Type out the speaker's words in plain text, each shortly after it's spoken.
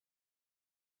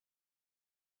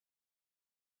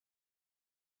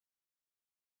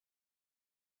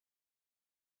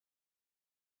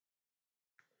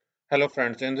Hello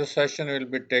friends, in this session we'll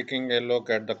be taking a look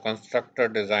at the constructor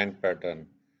design pattern.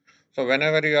 So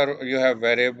whenever you have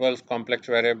variables, complex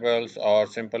variables or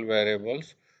simple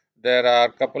variables, there are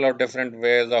a couple of different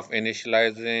ways of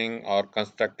initializing or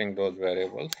constructing those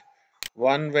variables.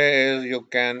 One way is you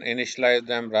can initialize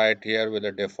them right here with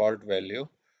a default value,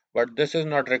 but this is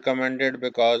not recommended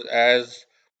because as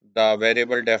the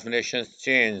variable definitions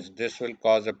change, this will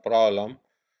cause a problem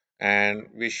and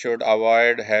we should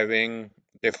avoid having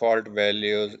default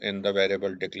values in the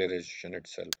variable declaration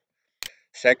itself.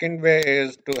 Second way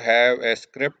is to have a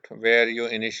script where you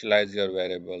initialize your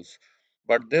variables.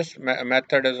 But this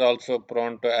method is also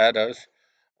prone to errors.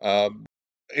 Uh,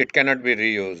 it cannot be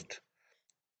reused.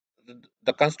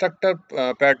 The constructor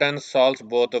pattern solves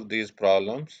both of these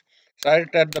problems.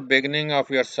 Right at the beginning of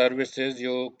your services,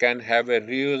 you can have a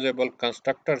reusable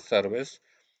constructor service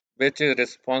which is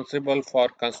responsible for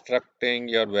constructing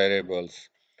your variables.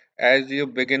 As you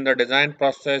begin the design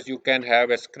process, you can have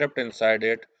a script inside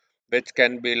it which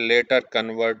can be later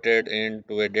converted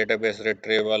into a database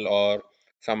retrieval or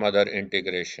some other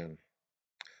integration.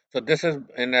 So this is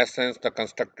in essence the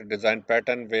constructed design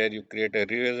pattern where you create a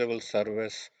reusable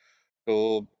service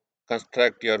to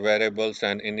construct your variables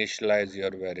and initialize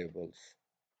your variables.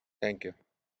 Thank you.